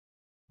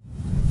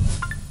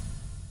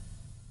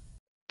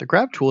The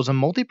grab tool is a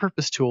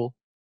multi-purpose tool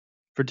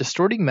for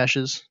distorting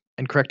meshes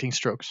and correcting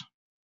strokes.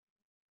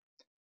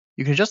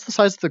 You can adjust the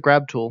size of the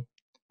grab tool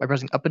by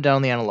pressing up and down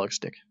on the analog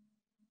stick.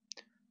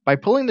 By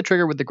pulling the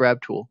trigger with the grab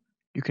tool,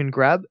 you can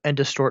grab and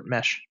distort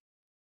mesh.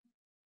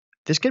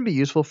 This can be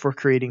useful for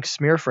creating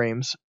smear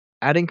frames,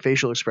 adding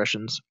facial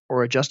expressions,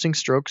 or adjusting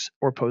strokes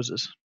or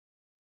poses.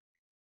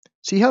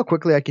 See how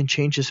quickly I can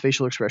change his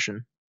facial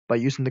expression by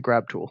using the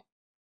grab tool.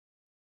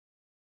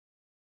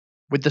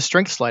 With the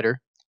strength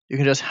slider, you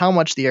can adjust how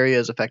much the area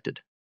is affected.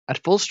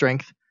 At full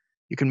strength,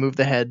 you can move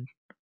the head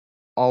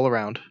all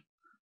around,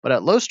 but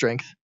at low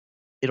strength,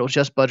 it'll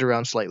just budge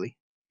around slightly.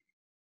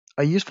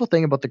 A useful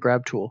thing about the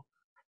grab tool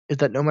is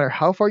that no matter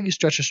how far you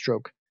stretch a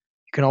stroke,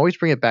 you can always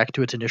bring it back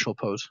to its initial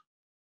pose.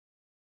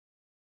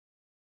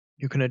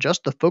 You can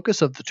adjust the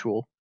focus of the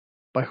tool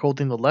by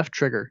holding the left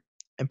trigger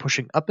and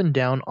pushing up and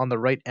down on the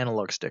right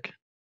analog stick.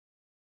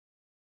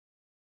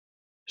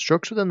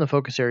 Strokes within the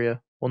focus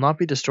area will not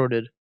be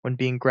distorted when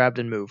being grabbed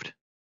and moved.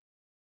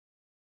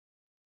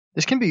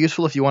 This can be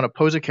useful if you want to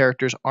pose a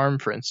character's arm,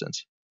 for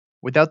instance,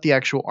 without the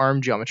actual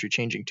arm geometry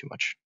changing too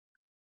much.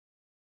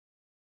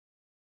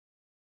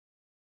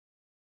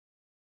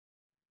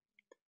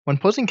 When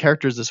posing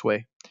characters this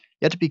way,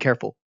 you have to be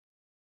careful,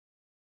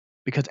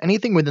 because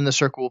anything within the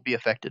circle will be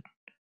affected.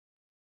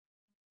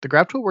 The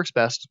grab tool works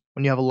best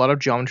when you have a lot of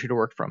geometry to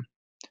work from.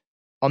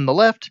 On the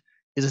left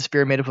is a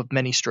sphere made up of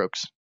many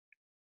strokes.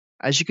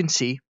 As you can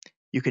see,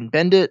 you can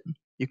bend it,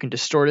 you can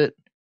distort it,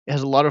 it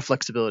has a lot of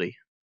flexibility.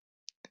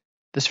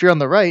 The sphere on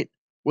the right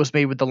was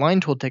made with the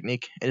line tool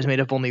technique and is made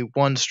of only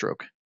one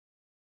stroke.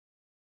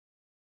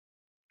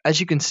 As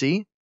you can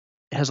see,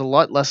 it has a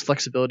lot less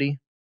flexibility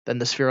than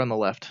the sphere on the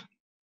left.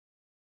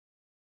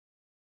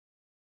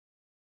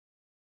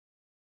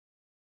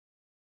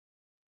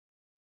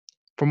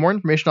 For more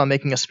information on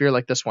making a sphere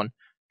like this one,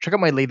 check out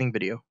my lathing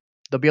video.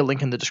 There'll be a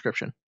link in the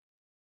description.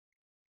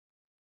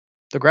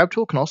 The grab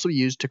tool can also be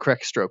used to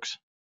correct strokes.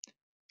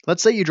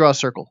 Let's say you draw a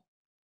circle,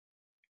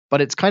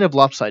 but it's kind of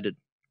lopsided.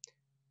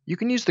 You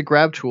can use the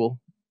grab tool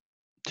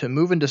to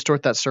move and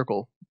distort that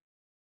circle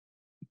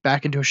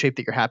back into a shape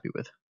that you're happy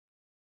with.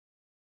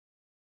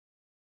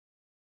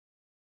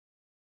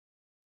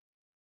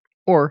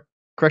 Or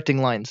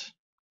correcting lines.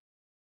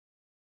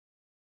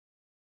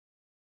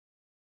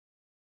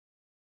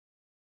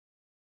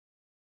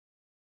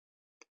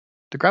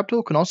 The grab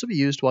tool can also be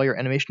used while your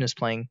animation is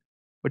playing,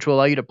 which will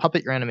allow you to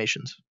puppet your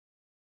animations.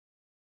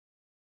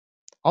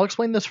 I'll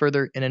explain this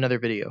further in another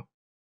video.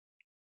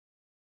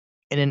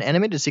 In an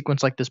animated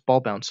sequence like this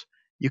ball bounce,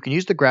 you can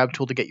use the grab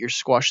tool to get your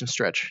squash and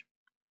stretch.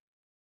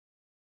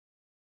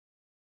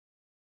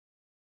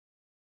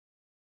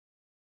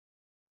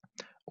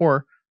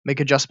 Or make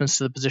adjustments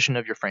to the position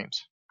of your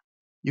frames.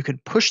 You can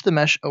push the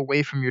mesh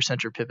away from your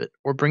center pivot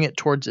or bring it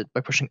towards it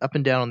by pushing up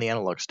and down on the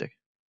analog stick.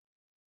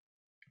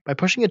 By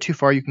pushing it too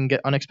far, you can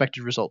get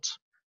unexpected results,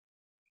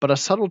 but a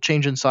subtle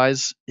change in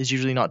size is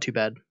usually not too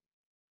bad.